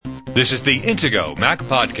This is the Intego Mac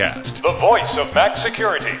Podcast, the voice of Mac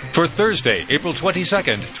security, for Thursday, April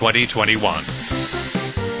 22nd,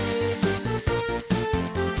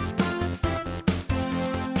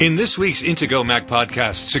 2021. In this week's Intego Mac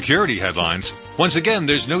Podcast security headlines, once again,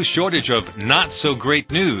 there's no shortage of not-so-great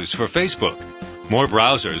news for Facebook. More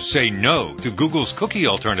browsers say no to Google's cookie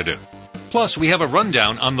alternative. Plus, we have a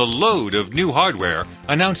rundown on the load of new hardware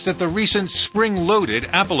announced at the recent spring-loaded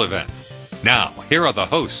Apple event. Now, here are the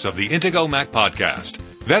hosts of the Intego Mac Podcast,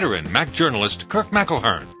 veteran Mac journalist Kirk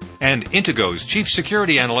McElhearn and Intego's chief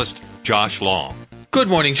security analyst Josh Long. Good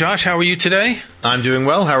morning, Josh. How are you today? I'm doing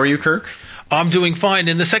well. How are you, Kirk? I'm doing fine.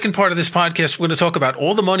 In the second part of this podcast, we're going to talk about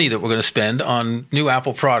all the money that we're going to spend on new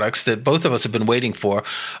Apple products that both of us have been waiting for.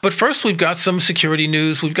 But first, we've got some security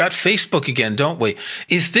news. We've got Facebook again, don't we?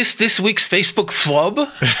 Is this week's Facebook flub?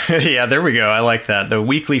 Yeah, there we go. I like that. The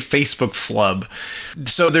weekly Facebook flub.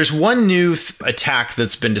 So there's one new attack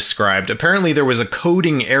that's been described. Apparently, there was a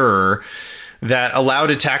coding error that allowed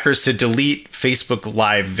attackers to delete Facebook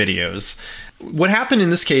Live videos. What happened in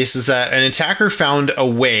this case is that an attacker found a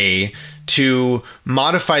way to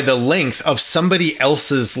modify the length of somebody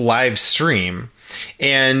else's live stream.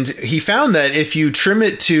 And he found that if you trim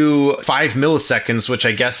it to 5 milliseconds, which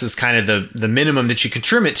I guess is kind of the minimum that you can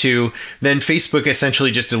trim it to, then Facebook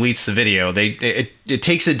essentially just deletes the video. It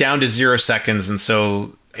takes it down to 0 seconds, and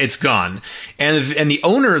so it's gone. And the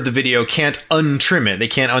owner of the video can't untrim it. They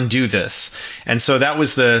can't undo this. And so that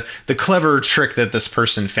was the clever trick that this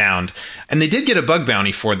person found. And they did get a bug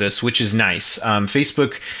bounty for this, which is nice.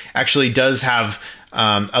 Facebook actually does have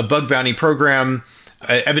a bug bounty program.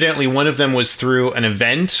 Evidently, one of them was through an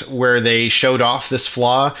event where they showed off this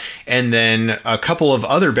flaw, and then a couple of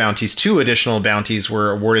other bounties, 2 additional bounties, were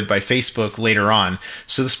awarded by Facebook later on.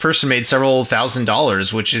 So this person made several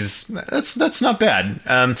 $1,000s, which is that's not bad,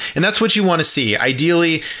 and that's what you want to see.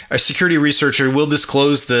 Ideally, a security researcher will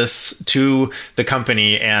disclose this to the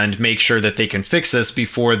company and make sure that they can fix this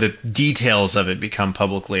before the details of it become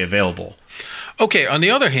publicly available. Okay. On the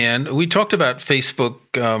other hand, we talked about Facebook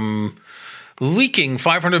leaking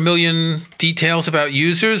 500 million details about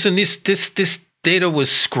users, and this data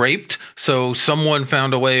was scraped. So someone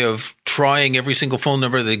found a way of trying every single phone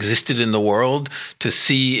number that existed in the world to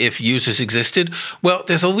see if users existed. Well,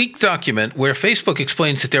 there's a leaked document where Facebook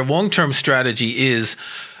explains that their long-term strategy is,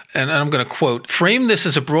 and I'm going to quote, frame this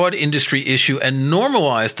as a broad industry issue and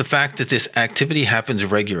normalize the fact that this activity happens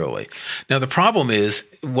regularly. Now, the problem is,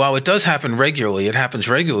 while it does happen regularly, it happens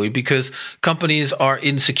regularly because companies are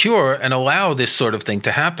insecure and allow this sort of thing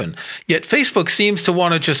to happen. Yet Facebook seems to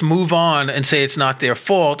want to just move on and say it's not their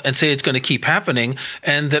fault and say it's going to keep happening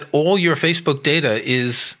and that all your Facebook data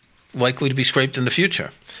is likely to be scraped in the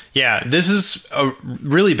future. Yeah, this is a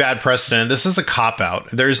really bad precedent. This is a cop-out.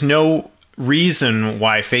 There's no reason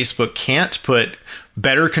why Facebook can't put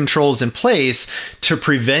better controls in place to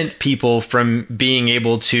prevent people from being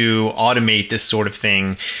able to automate this sort of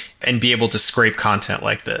thing and be able to scrape content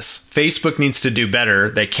like this. Facebook needs to do better.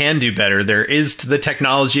 They can do better. There is the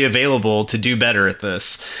technology available to do better at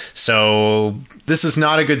this. So this is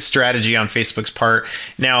not a good strategy on Facebook's part.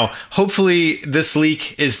 Now, hopefully this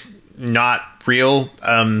leak is not real.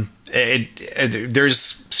 There's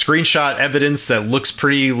screenshot evidence that looks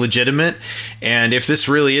pretty legitimate. And if this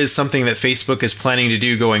really is something that Facebook is planning to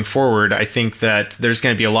do going forward, I think that there's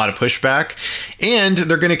going to be a lot of pushback. And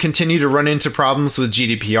they're going to continue to run into problems with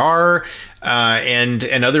GDPR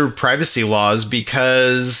and other privacy laws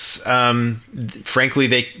because, frankly,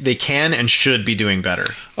 they can and should be doing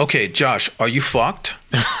better. Okay, Josh, are you flocked?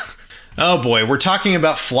 Oh boy, we're talking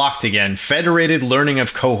about Flocked again. Federated learning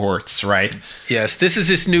of cohorts, right? Yes, this is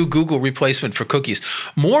this new Google replacement for cookies.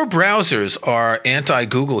 More browsers are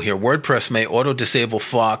anti-Google here. WordPress may auto-disable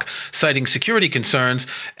Flock, citing security concerns,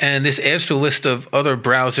 and this adds to a list of other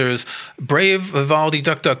browsers, Brave, Vivaldi,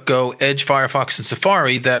 DuckDuckGo, Edge, Firefox, and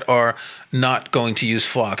Safari, that are not going to use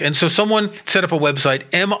Flock. And so someone set up a website,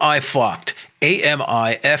 MIFlocked,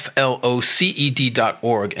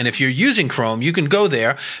 AMIFLOCED.org. And if you're using Chrome, you can go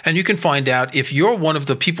there and you can find out if you're one of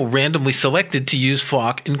the people randomly selected to use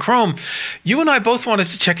Flock in Chrome. You and I both wanted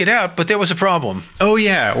to check it out, but there was a problem. Oh,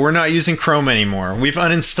 yeah. We're not using Chrome anymore. We've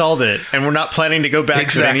uninstalled it, and we're not planning to go back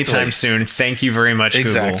to it anytime soon. Thank you very much,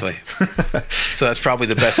 Google. Exactly. So that's probably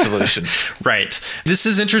the best solution. Right. This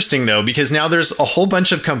is interesting, though, because now there's a whole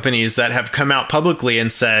bunch of companies that have come out publicly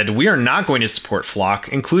and said, we are not going to support Flock,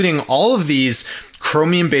 including all of these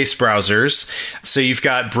Chromium-based browsers. So you've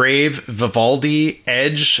got Brave, Vivaldi,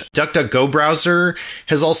 Edge, DuckDuckGo browser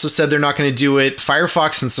has also said they're not going to do it.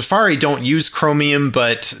 Firefox and Safari don't use Chromium,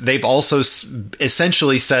 but they've also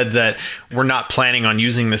essentially said that we're not planning on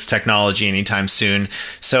using this technology anytime soon.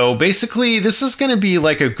 So basically, this is going to be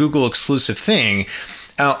like a Google exclusive thing.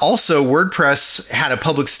 Also, WordPress had a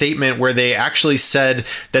public statement where they actually said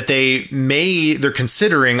that they're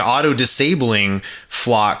considering auto-disabling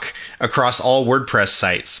Flock across all WordPress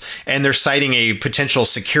sites, and they're citing a potential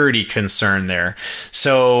security concern there.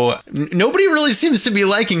 So nobody really seems to be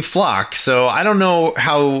liking Flock, so I don't know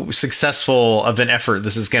how successful of an effort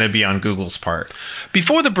this is going to be on Google's part.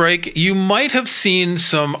 Before the break, you might have seen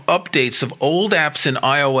some updates of old apps in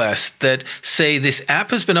iOS that say this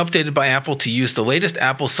app has been updated by Apple to use the latest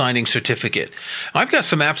Apple signing certificate. I've got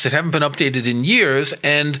some apps that haven't been updated in years,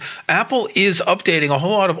 and Apple is updating a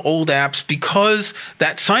whole lot of old apps because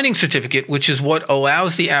that signing certificate, which is what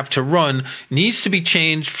allows the app to run, needs to be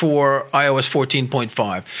changed for iOS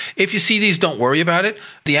 14.5. If you see these, don't worry about it.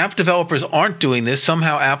 The app developers aren't doing this.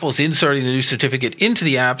 Somehow Apple's inserting the new certificate into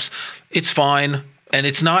the apps. It's fine. And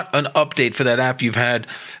it's not an update for that app you've had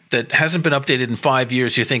that hasn't been updated in 5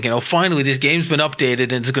 years. You're thinking, oh, finally, this game's been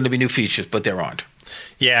updated and there's going to be new features, but there aren't.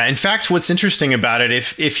 Yeah, in fact, what's interesting about it,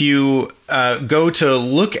 if you go to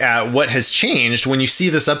look at what has changed when you see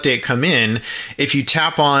this update come in, if you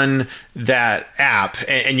tap on that app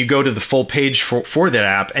and you go to the full page for that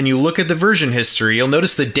app and you look at the version history, you'll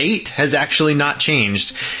notice the date has actually not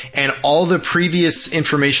changed, and all the previous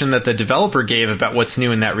information that the developer gave about what's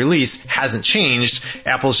new in that release hasn't changed.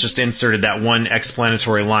 Apple's just inserted that one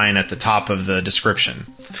explanatory line at the top of the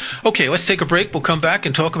description. Okay, let's take a break. We'll come back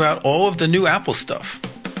and talk about all of the new Apple stuff.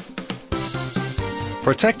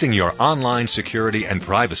 Protecting your online security and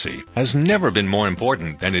privacy has never been more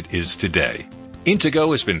important than it is today.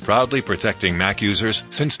 Intego has been proudly protecting Mac users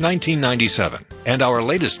since 1997, and our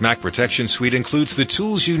latest Mac Protection Suite includes the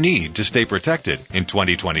tools you need to stay protected in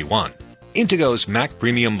 2021. Intego's Mac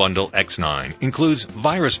Premium Bundle X9 includes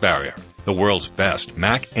Virus Barrier, the world's best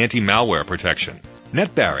Mac anti-malware protection,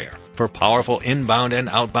 Net Barrier for powerful inbound and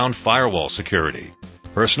outbound firewall security.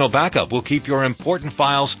 Personal Backup will keep your important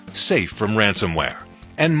files safe from ransomware,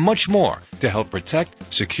 and much more to help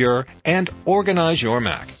protect, secure, and organize your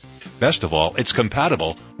Mac. Best of all, it's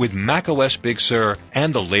compatible with macOS Big Sur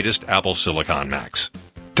and the latest Apple Silicon Macs.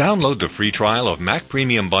 Download the free trial of Mac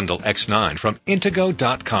Premium Bundle X9 from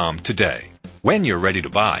Intego.com today. When you're ready to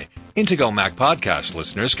buy, Intego Mac Podcast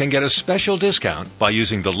listeners can get a special discount by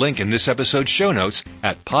using the link in this episode's show notes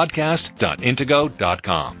at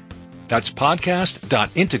podcast.intego.com. That's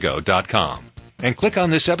podcast.intego.com. And click on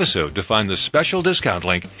this episode to find the special discount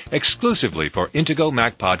link exclusively for Intego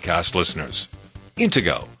Mac Podcast listeners.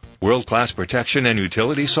 Intego, world-class protection and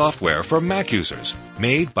utility software for Mac users,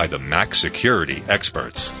 made by the Mac security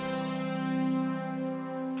experts.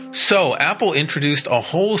 So, Apple introduced a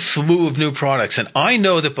whole slew of new products, and I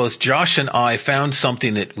know that both Josh and I found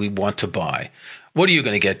something that we want to buy. What are you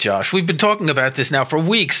going to get, Josh? We've been talking about this now for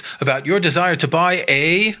weeks, about your desire to buy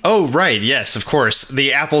a... Oh, right. Yes, of course.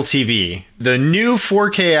 The Apple TV. The new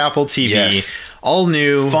 4K Apple TV. Yes. All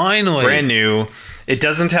new. Finally. Brand new. It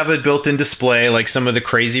doesn't have a built-in display like some of the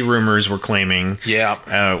crazy rumors were claiming.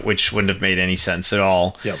 Yeah. Which wouldn't have made any sense at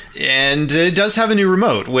all. Yep. And it does have a new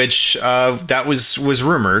remote, which that was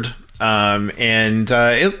rumored.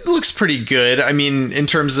 It looks pretty good. I mean, in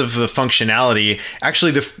terms of the functionality,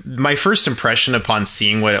 actually, my first impression upon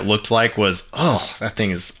seeing what it looked like was, oh, that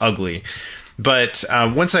thing is ugly. But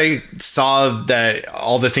once I saw that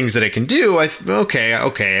all the things that it can do, I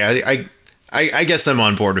guess I'm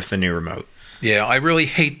on board with the new remote. Yeah, I really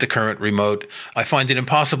hate the current remote. I find it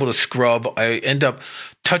impossible to scrub. I end up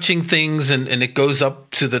touching things and it goes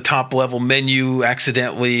up to the top level menu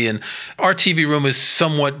accidentally. And our TV room is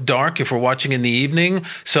somewhat dark if we're watching in the evening.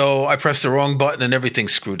 So I press the wrong button and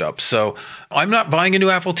everything's screwed up. So I'm not buying a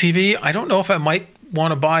new Apple TV. I don't know if I might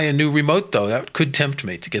want to buy a new remote, though. That could tempt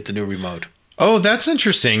me to get the new remote. Oh, that's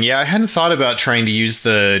interesting. Yeah, I hadn't thought about trying to use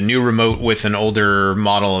the new remote with an older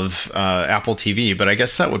model of Apple TV, but I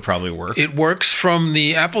guess that would probably work. It works from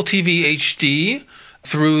the Apple TV HD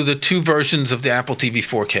through the two versions of the Apple TV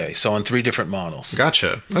 4K, so on 3 different models.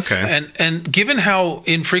 Gotcha. Okay. And given how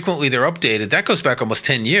infrequently they're updated, that goes back almost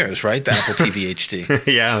 10 years, right? The Apple TV HD.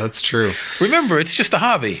 Yeah, that's true. Remember, it's just a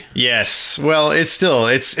hobby. Yes. Well, it's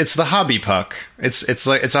the hobby puck. It's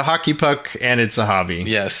a hockey puck and it's a hobby.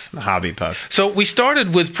 Yes. The hobby puck. So we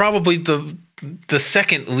started with probably the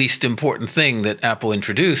second least important thing that Apple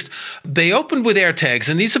introduced. They opened with AirTags,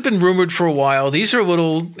 and these have been rumored for a while. These are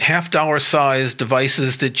little $50 size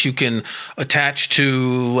devices that you can attach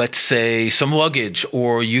to, let's say, some luggage,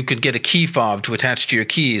 or you could get a key fob to attach to your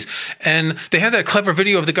keys. And they had that clever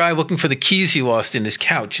video of the guy looking for the keys he lost in his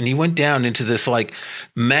couch, and he went down into this like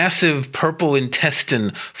massive purple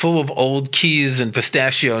intestine full of old keys and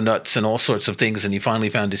pistachio nuts and all sorts of things, and he finally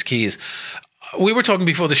found his keys. We were talking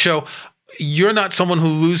before the show. You're not someone who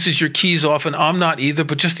loses your keys often. I'm not either,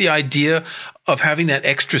 but just the idea of having that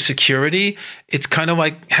extra security, it's kind of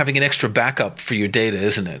like having an extra backup for your data,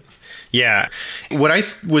 isn't it? Yeah. What I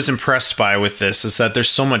was impressed by with this is that there's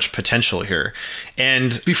so much potential here.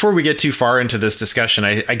 And before we get too far into this discussion,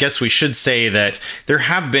 I guess we should say that there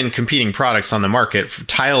have been competing products on the market.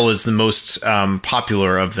 Tile is the most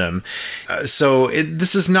popular of them.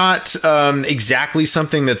 This is not exactly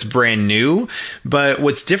something that's brand new. But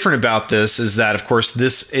what's different about this is that, of course,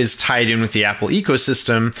 this is tied in with the Apple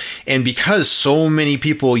ecosystem. And because so many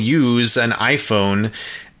people use an iPhone,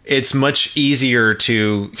 it's much easier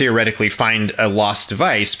to theoretically find a lost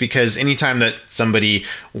device, because anytime that somebody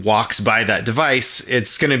walks by that device,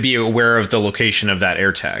 it's going to be aware of the location of that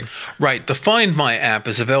AirTag. Right. The Find My app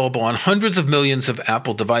is available on hundreds of millions of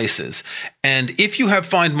Apple devices. And if you have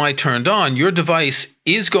Find My turned on, your device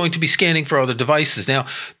is going to be scanning for other devices. Now,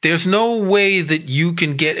 there's no way that you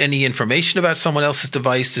can get any information about someone else's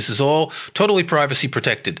device. This is all totally privacy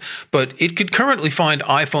protected. But it could currently find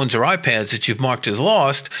iPhones or iPads that you've marked as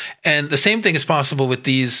lost. And the same thing is possible with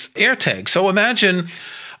these AirTags. So imagine,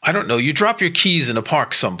 I don't know, you drop your keys in a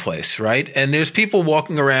park someplace, right? And there's people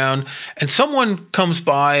walking around, and someone comes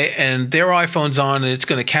by and their iPhone's on and it's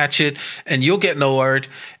going to catch it, and you'll get an alert.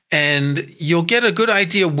 And you'll get a good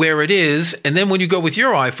idea where it is. And then when you go with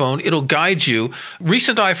your iPhone, it'll guide you.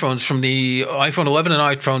 Recent iPhones from the iPhone 11 and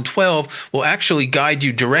iPhone 12 will actually guide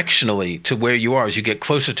you directionally to where you are as you get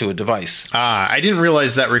closer to a device. I didn't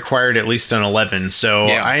realize that required at least an 11. So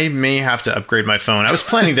yeah. I may have to upgrade my phone. I was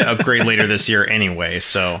planning to upgrade later this year anyway.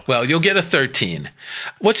 So, well, you'll get a 13.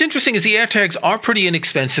 What's interesting is the AirTags are pretty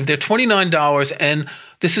inexpensive. They're $29, and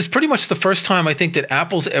this is pretty much the first time I think that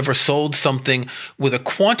Apple's ever sold something with a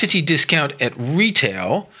quantity discount at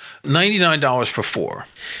retail, $99 for 4.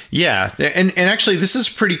 Yeah, and actually this is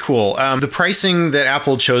pretty cool. The pricing that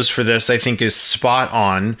Apple chose for this, I think, is spot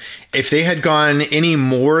on. If they had gone any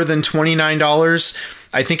more than $29,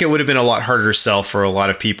 I think it would have been a lot harder to sell for a lot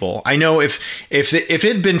of people. I know if it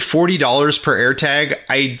had been $40 per AirTag,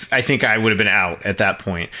 I think I would have been out at that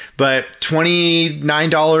point. But $29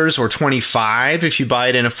 or $25 if you buy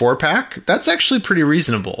it in a 4-pack, that's actually pretty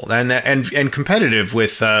reasonable and competitive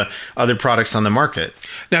with other products on the market.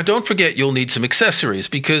 Now, don't forget you'll need some accessories,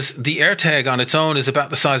 because the AirTag on its own is about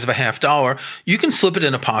the size of a $50. You can slip it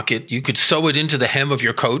in a pocket. You could sew it into the hem of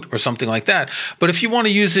your coat or something like that. But if you want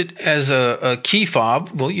to use it as a key fob,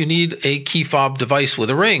 well, you need a key fob device with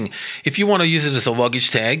a ring. If you want to use it as a luggage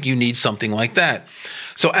tag, you need something like that.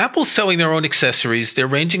 So Apple's selling their own accessories. They're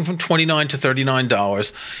ranging from $29 to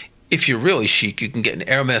 $39. If you're really chic, you can get an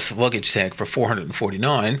Hermes luggage tag for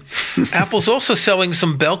 $449. Apple's also selling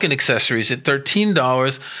some Belkin accessories at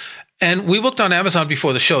 $13. And we looked on Amazon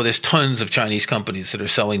before the show. There's tons of Chinese companies that are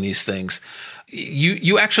selling these things.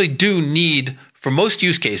 You actually do need, for most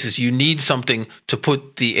use cases, you need something to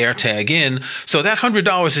put the AirTag in. So that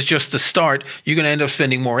 $100 is just the start. You're going to end up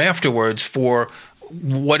spending more afterwards for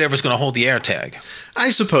whatever's going to hold the AirTag.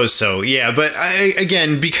 I suppose so, yeah. But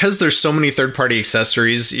again, because there's so many third-party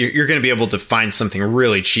accessories, you're going to be able to find something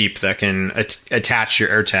really cheap that can attach your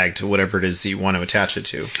AirTag to whatever it is that you want to attach it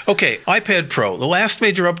to. Okay, iPad Pro. The last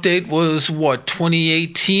major update was,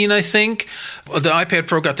 2018, I think? The iPad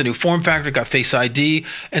Pro got the new form factor, got Face ID,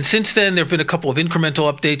 and since then there have been a couple of incremental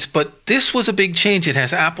updates, but this was a big change. It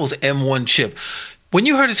has Apple's M1 chip. When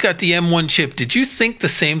you heard it's got the M1 chip, did you think the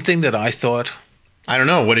same thing that I thought? I don't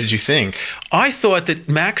know. What did you think? I thought that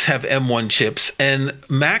Macs have M1 chips, and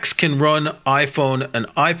Macs can run iPhone and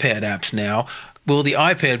iPad apps now. Will the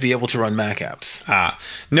iPad be able to run Mac apps?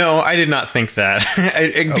 No, I did not think that.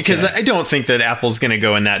 Because I don't think that Apple's going to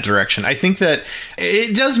go in that direction. I think that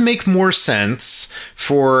it does make more sense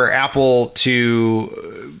for Apple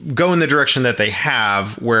to go in the direction that they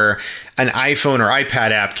have, where an iPhone or iPad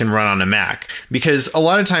app can run on a Mac. Because a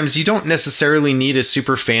lot of times you don't necessarily need a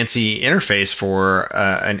super fancy interface for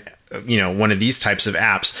one of these types of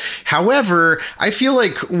apps. However, I feel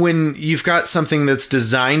like when you've got something that's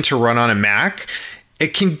designed to run on a Mac,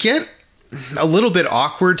 it can get a little bit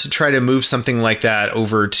awkward to try to move something like that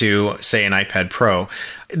over to, say, an iPad Pro.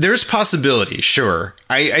 There's possibility, sure.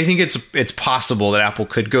 I think it's possible that Apple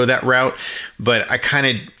could go that route, but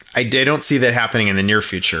I don't see that happening in the near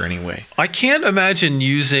future anyway. I can't imagine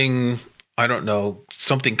using, I don't know,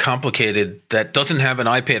 something complicated that doesn't have an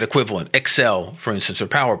iPad equivalent, Excel, for instance, or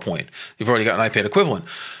PowerPoint. You've already got an iPad equivalent.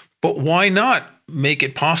 But why not make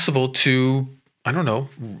it possible to, I don't know,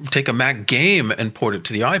 take a Mac game and port it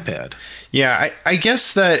to the iPad? Yeah, I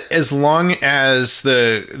guess that as long as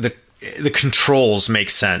the controls make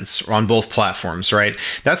sense on both platforms, right?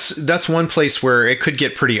 That's one place where it could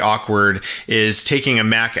get pretty awkward, is taking a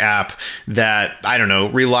Mac app that, I don't know,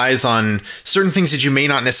 relies on certain things that you may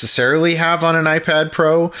not necessarily have on an iPad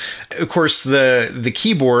Pro. Of course, the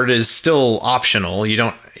keyboard is still optional. You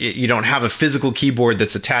don't have a physical keyboard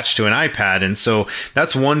that's attached to an iPad. And so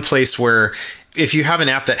that's one place where if you have an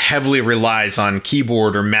app that heavily relies on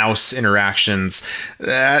keyboard or mouse interactions,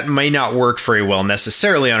 that may not work very well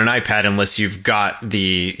necessarily on an iPad unless you've got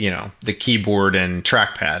the keyboard and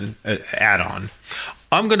trackpad add-on.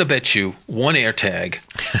 I'm going to bet you one AirTag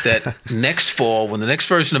that next fall, when the next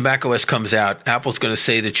version of macOS comes out, Apple's going to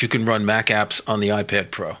say that you can run Mac apps on the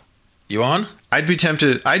iPad Pro. You on? I'd be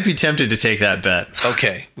tempted to take that bet.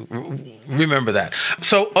 Okay. Remember that.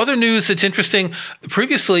 So other news that's interesting,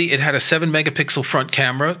 previously it had a 7-megapixel front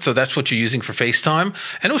camera, so that's what you're using for FaceTime,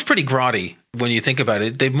 and it was pretty grotty when you think about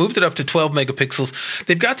it. They've moved it up to 12 megapixels.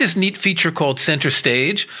 They've got this neat feature called Center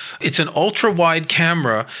Stage. It's an ultra-wide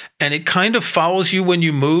camera, and it kind of follows you when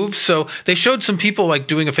you move. So they showed some people like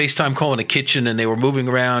doing a FaceTime call in a kitchen, and they were moving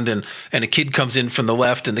around, and a kid comes in from the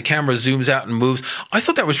left, and the camera zooms out and moves. I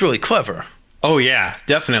thought that was really clever. Oh yeah,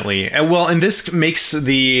 definitely. And this makes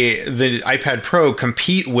the iPad Pro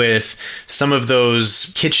compete with some of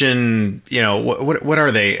those kitchen, what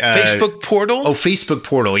are they? Facebook Portal? Oh, Facebook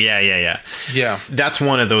Portal. Yeah. Yeah. That's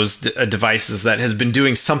one of those devices that has been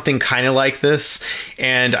doing something kind of like this.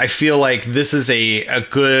 And I feel like this is a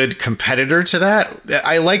good competitor to that.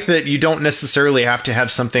 I like that you don't necessarily have to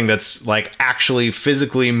have something that's like actually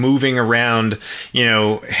physically moving around,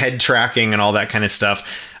 head tracking and all that kind of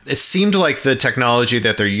stuff. It seemed like the technology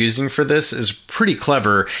that they're using for this is pretty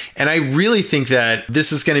clever. And I really think that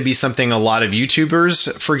this is going to be something a lot of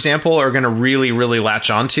YouTubers, for example, are going to really, really latch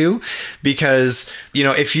onto. Because,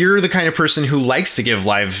 if you're the kind of person who likes to give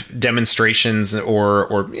live demonstrations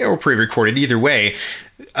or pre-recorded, either way,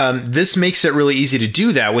 this makes it really easy to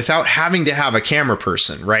do that without having to have a camera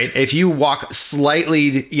person, right? If you walk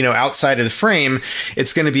slightly, outside of the frame,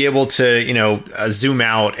 it's going to be able to, zoom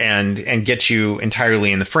out and get you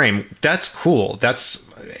entirely in the frame. That's cool.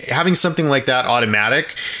 Having something like that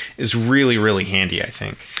automatic is really, really handy, I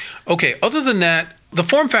think. Okay. Other than that, the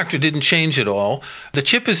form factor didn't change at all. The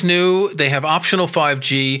chip is new. They have optional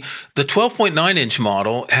 5G. The 12.9-inch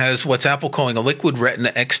model has what's Apple calling a Liquid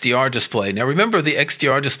Retina XDR display. Now, remember, the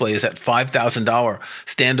XDR display is that $5,000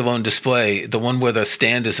 standalone display. The one where the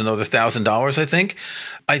stand is another $1,000, I think.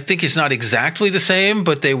 I think it's not exactly the same,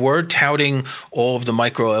 but they were touting all of the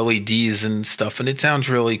micro LEDs and stuff, and it sounds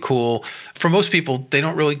really cool. For most people, they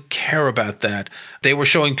don't really care about that. They were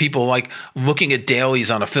showing people like looking at dailies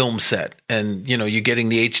on a film set, and you're getting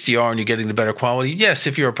the HDR and you're getting the better quality. Yes,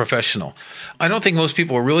 if you're a professional. I don't think most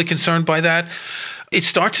people are really concerned by that. It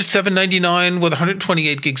starts at $799 with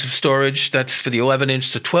 128 gigs of storage. That's for the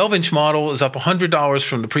 11-inch. The 12-inch model is up $100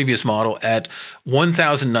 from the previous model at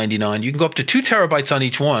 $1,099. You can go up to 2 terabytes on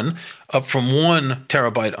each one, up from 1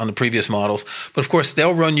 terabyte on the previous models. But of course,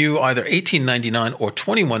 they'll run you either $1899 or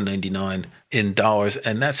 $2199 in dollars,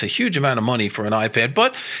 and that's a huge amount of money for an iPad.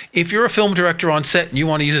 But if you're a film director on set and you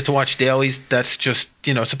want to use it to watch dailies, that's just,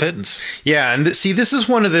 it's a pittance. Yeah, and see, this is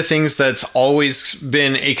one of the things that's always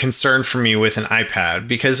been a concern for me with an iPad,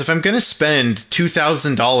 because if I'm going to spend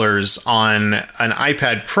 $2,000 on an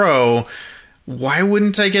iPad Pro, why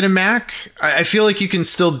wouldn't I get a Mac? I feel like you can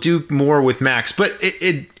still do more with Macs, but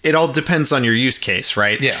it all depends on your use case,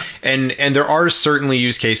 right? Yeah. And there are certainly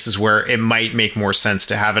use cases where it might make more sense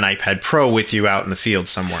to have an iPad Pro with you out in the field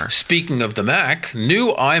somewhere. Speaking of the Mac,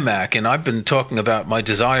 new iMac, and I've been talking about my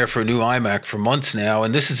desire for a new iMac for months now,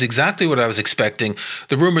 and this is exactly what I was expecting.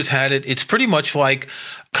 The rumors had it. It's pretty much like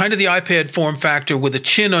kind of the iPad form factor with a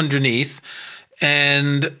chin underneath,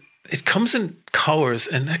 and it comes in colors,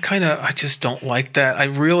 and that I just don't like that. I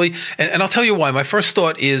really, and I'll tell you why. My first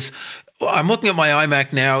thought is, I'm looking at my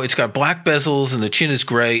iMac now. It's got black bezels and the chin is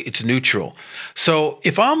gray. It's neutral. So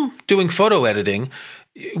if I'm doing photo editing,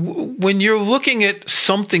 when you're looking at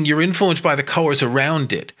something, you're influenced by the colors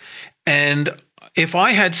around it. And if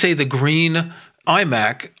I had, say, the green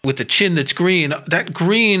iMac with the chin that's green, that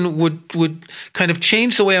green would kind of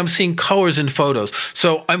change the way I'm seeing colors in photos.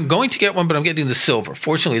 So I'm going to get one, but I'm getting the silver.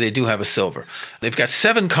 Fortunately, they do have a silver. They've got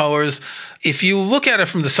 7 colors. If you look at it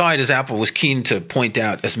from the side, as Apple was keen to point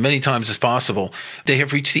out as many times as possible, they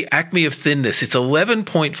have reached the acme of thinness. It's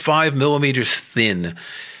 11.5 millimeters thin.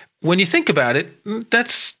 When you think about it,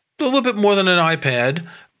 that's a little bit more than an iPad,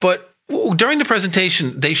 but during the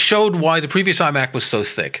presentation, they showed why the previous iMac was so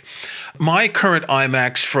thick. My current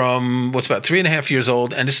iMac's from what's about 3.5 years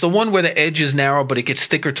old, and it's the one where the edge is narrow, but it gets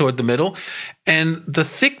thicker toward the middle. And the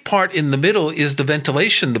thick part in the middle is the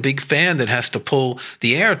ventilation, the big fan that has to pull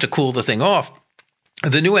the air to cool the thing off.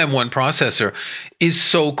 The new M1 processor is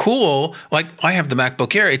so cool. Like, I have the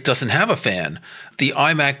MacBook Air. It doesn't have a fan. The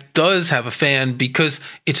iMac does have a fan because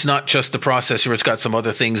it's not just the processor. It's got some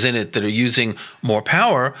other things in it that are using more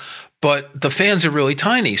power. But the fans are really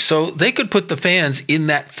tiny. So they could put the fans in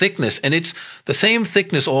that thickness, and it's the same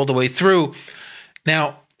thickness all the way through.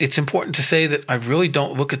 Now, it's important to say that I really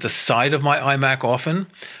don't look at the side of my iMac often.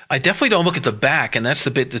 I definitely don't look at the back, and that's the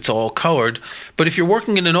bit that's all colored. But if you're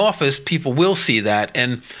working in an office, people will see that.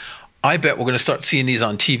 And I bet we're going to start seeing these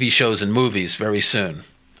on TV shows and movies very soon.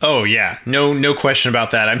 Oh, yeah. No question about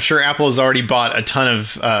that. I'm sure Apple has already bought a ton of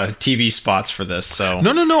TV spots for this. So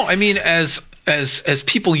No. I mean, as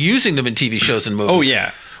people using them in TV shows and movies. Oh,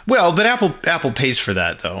 yeah. Well, but Apple pays for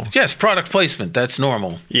that, though. Yes, product placement. That's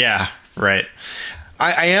normal. Yeah, right.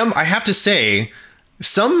 I have to say,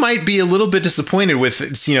 some might be a little bit disappointed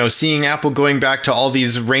with, seeing Apple going back to all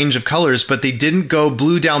these range of colors, but they didn't go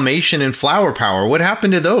Blue Dalmatian and Flower Power. What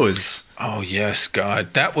happened to those? Oh, yes,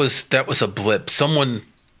 God. That was a blip. Someone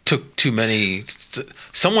smoked too many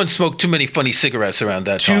funny cigarettes around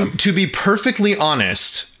that time. To be perfectly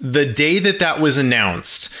honest, the day that was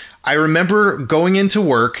announced, I remember going into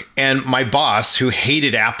work and my boss, who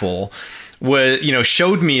hated Apple,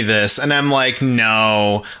 showed me this, and I'm like,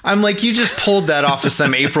 no. I'm like, you just pulled that off of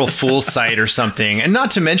some April Fool's site or something. And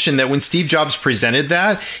not to mention that when Steve Jobs presented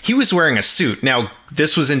that, he was wearing a suit. Now,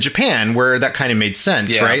 this was in Japan, where that kind of made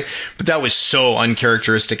sense, yeah. Right? But that was so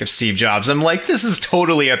uncharacteristic of Steve Jobs. I'm like, this is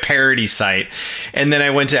totally a parody site. And then I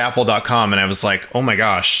went to apple.com and I was like, oh my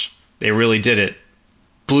gosh, they really did it.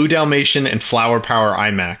 Blue Dalmatian and Flower Power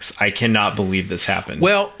iMacs. I cannot believe this happened.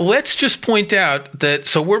 Well, let's just point out that,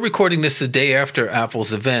 so we're recording this the day after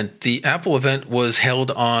Apple's event. The Apple event was held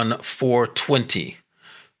on 4/20.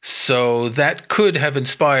 So that could have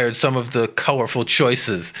inspired some of the colorful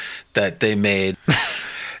choices that they made.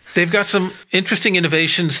 They've got some interesting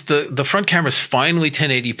innovations. The front camera's finally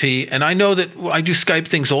 1080p. And I know that I do Skype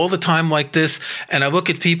things all the time like this. And I look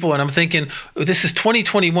at people and I'm thinking, this is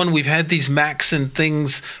 2021. We've had these Macs and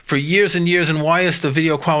things for years and years. And why is the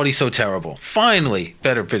video quality so terrible? Finally,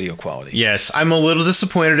 better video quality. Yes, I'm a little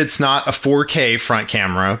disappointed it's not a 4K front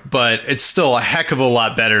camera, but it's still a heck of a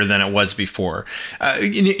lot better than it was before.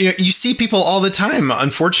 You see people all the time,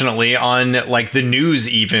 unfortunately, on like the news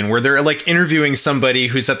even, where they're like interviewing somebody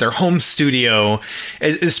who's at their home studio,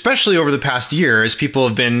 especially over the past year, as people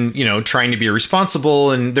have been, trying to be responsible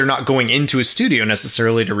and they're not going into a studio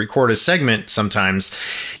necessarily to record a segment sometimes.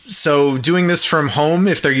 So doing this from home,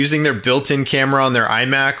 if they're using their built-in camera on their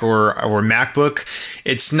iMac or MacBook,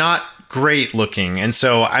 it's not great looking. And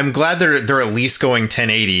so I'm glad they're at least going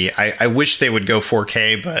 1080. I wish they would go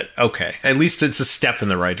 4K, but okay. At least it's a step in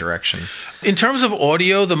the right direction. In terms of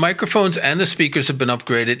audio, the microphones and the speakers have been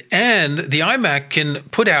upgraded, and the iMac can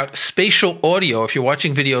put out spatial audio if you're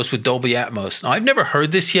watching videos with Dolby Atmos. Now, I've never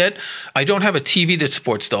heard this yet. I don't have a TV that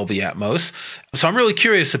supports Dolby Atmos, so I'm really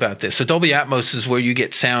curious about this. So Dolby Atmos is where you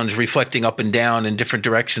get sounds reflecting up and down in different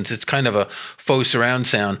directions. It's kind of a faux surround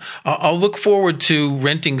sound. I'll look forward to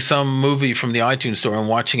renting some movie from the iTunes store and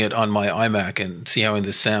watching it on my iMac and see how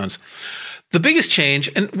this sounds. The biggest change,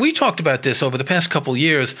 and we talked about this over the past couple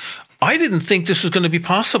years, I didn't think this was going to be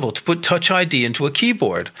possible to put Touch ID into a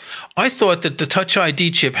keyboard. I thought that the Touch ID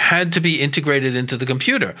chip had to be integrated into the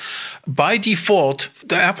computer. By default,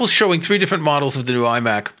 Apple's showing 3 different models of the new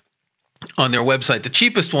iMac on their website. The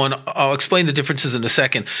cheapest one, I'll explain the differences in a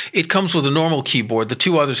second. It comes with a normal keyboard. The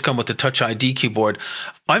 2 others come with the Touch ID keyboard.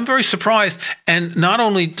 I'm very surprised. And not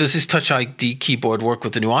only does this Touch ID keyboard work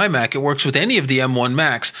with the new iMac, it works with any of the M1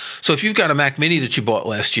 Macs. So if you've got a Mac Mini that you bought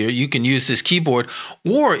last year, you can use this keyboard.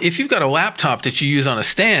 Or if you've got a laptop that you use on a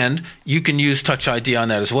stand, you can use Touch ID on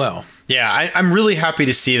that as well. Yeah, I'm really happy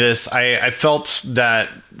to see this. I felt that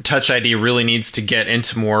Touch ID really needs to get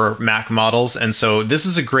into more Mac models, and so this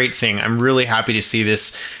is a great thing. I'm really happy to see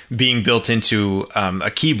this being built into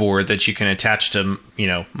a keyboard that you can attach to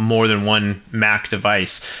more than one Mac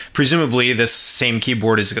device. Presumably, this same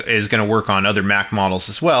keyboard is going to work on other Mac models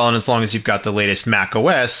as well. And as long as you've got the latest Mac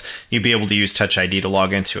OS, you'll be able to use Touch ID to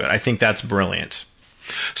log into it. I think that's brilliant.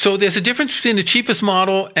 So there's a difference between the cheapest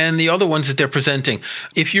model and the other ones that they're presenting.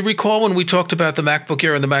 If you recall, when we talked about the MacBook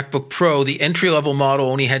Air and the MacBook Pro, the entry-level model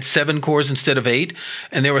only had 7 cores instead of 8,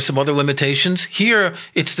 and there were some other limitations. Here,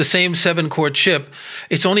 it's the same 7-core chip.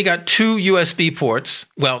 It's only got 2 USB ports.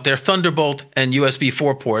 Well, they're Thunderbolt and USB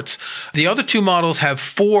 4 ports. The other 2 models have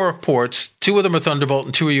 4 ports. 2 of them are Thunderbolt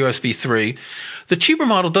and 2 are USB 3. The cheaper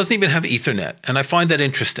model doesn't even have Ethernet, and I find that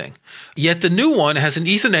interesting. Yet the new one has an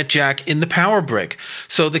Ethernet jack in the power brick.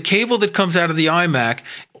 So the cable that comes out of the iMac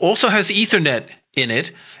also has Ethernet in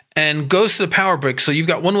it and goes to the power brick. So you've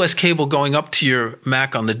got one less cable going up to your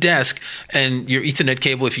Mac on the desk, and your Ethernet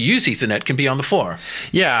cable, if you use Ethernet, can be on the floor.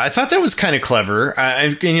 Yeah, I thought that was kind of clever.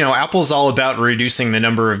 Apple's all about reducing the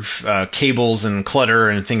number of cables and clutter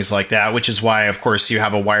and things like that, which is why, of course, you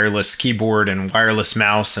have a wireless keyboard and wireless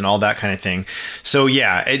mouse and all that kind of thing. So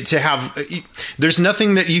yeah, there's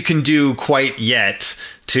nothing that you can do quite yet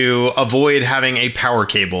to avoid having a power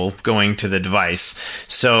cable going to the device.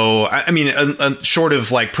 So, short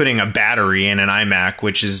of like putting a battery in an iMac,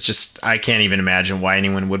 which is just, I can't even imagine why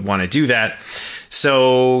anyone would want to do that.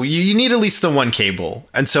 So you need at least the one cable.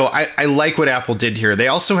 And so I like what Apple did here. They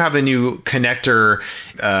also have a new connector,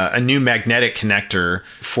 a new magnetic connector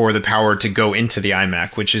for the power to go into the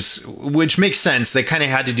iMac, which makes sense. They kind of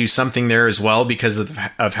had to do something there as well because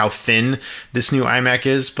of how thin this new iMac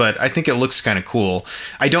is, but I think it looks kind of cool.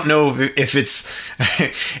 I don't know if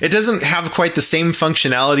it doesn't have quite the same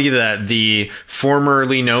functionality that the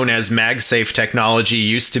formerly known as MagSafe technology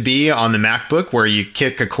used to be on the MacBook, where you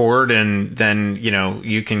kick a cord and then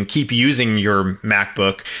you can keep using your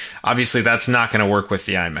MacBook. Obviously, that's not going to work with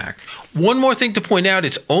the iMac. One more thing to point out,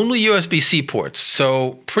 it's only USB-C ports.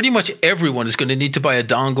 So pretty much everyone is going to need to buy a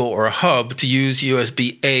dongle or a hub to use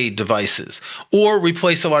USB-A devices, or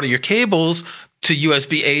replace a lot of your cables to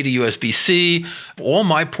USB-A to USB-C. All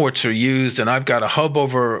my ports are used, and I've got a hub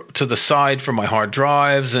over to the side for my hard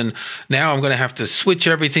drives, and now I'm going to have to switch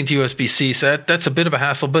everything to USB-C. So that's a bit of a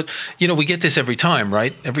hassle, but we get this every time,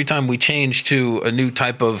 right? Every time we change to a new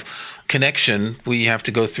type of connection, we have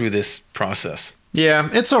to go through this process. Yeah,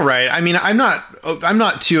 it's all right. I mean, I'm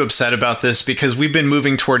not too upset about this because we've been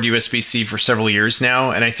moving toward USB-C for several years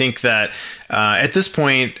now, and I think that at this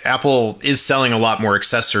point, Apple is selling a lot more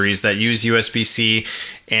accessories that use USB-C.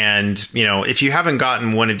 And if you haven't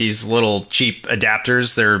gotten one of these little cheap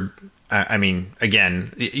adapters,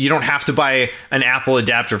 again, you don't have to buy an Apple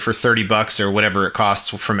adapter for $30 or whatever it costs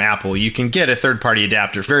from Apple. You can get a third-party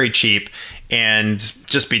adapter very cheap and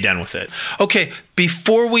just be done with it. Okay,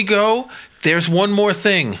 before we go, there's one more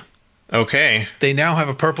thing. Okay. They now have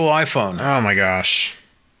a purple iPhone. Oh my gosh.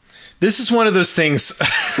 This is one of those things,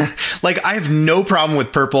 like, I have no problem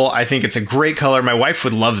with purple. I think it's a great color. My wife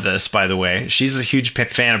would love this, by the way. She's a huge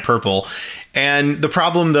fan of purple. And the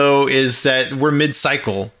problem, though, is that we're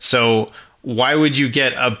mid-cycle. So why would you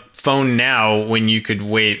get a phone now when you could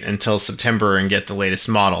wait until September and get the latest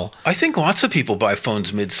model? I think lots of people buy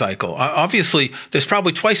phones mid-cycle. Obviously, there's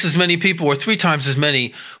probably twice as many people or 3 times as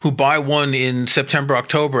many who buy one in September,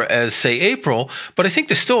 October as, say, April. But I think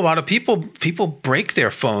there's still a lot of people break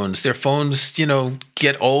their phones. Their phones,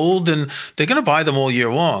 get old, and they're going to buy them all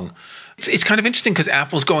year long. It's kind of interesting because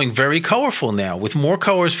Apple's going very colorful now with more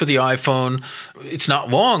colors for the iPhone. It's not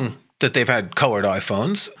long that they've had colored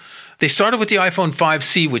iPhones. They started with the iPhone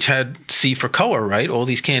 5C, which had C for color, right? All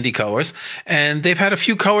these candy colors. And they've had a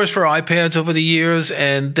few colors for iPads over the years.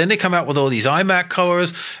 And then they come out with all these iMac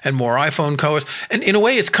colors and more iPhone colors. And in a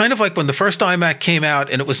way, it's kind of like when the first iMac came out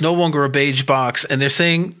and it was no longer a beige box. And they're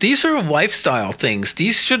saying, these are lifestyle things.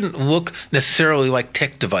 These shouldn't look necessarily like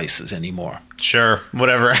tech devices anymore. Sure,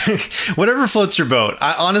 whatever. Whatever floats your boat.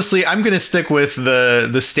 Honestly, I'm going to stick with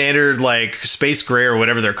the standard, like, space gray or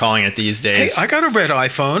whatever they're calling it these days. Hey, I got a red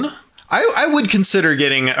iPhone. I would consider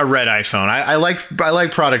getting a red iPhone. I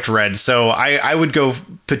like product red, so I would go,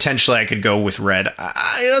 potentially I could go with red.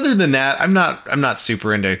 Other than that, I'm not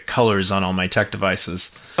super into colors on all my tech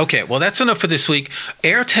devices. Okay, well, that's enough for this week.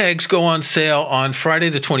 AirTags go on sale on Friday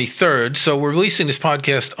the 23rd, so we're releasing this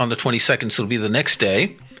podcast on the 22nd, so it'll be the next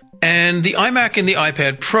day. And the iMac and the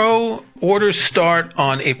iPad Pro orders start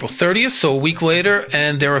on April 30th, so a week later,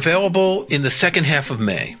 and they're available in the second half of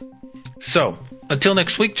May. So, until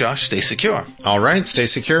next week, Josh, stay secure. All right, stay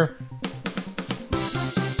secure.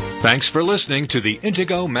 Thanks for listening to the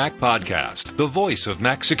Intego Mac Podcast, the voice of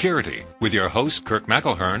Mac security, with your hosts Kirk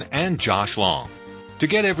McElhearn and Josh Long. To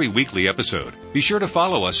get every weekly episode, be sure to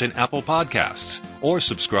follow us in Apple Podcasts, or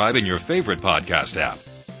subscribe in your favorite podcast app.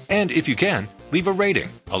 And if you can, leave a rating,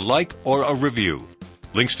 a like, or a review.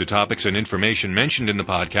 Links to topics and information mentioned in the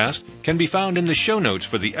podcast can be found in the show notes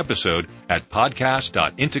for the episode at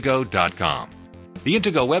podcast.intego.com. The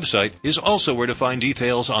Intego website is also where to find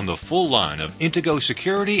details on the full line of Intego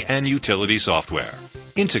security and utility software.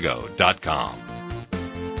 Intego.com.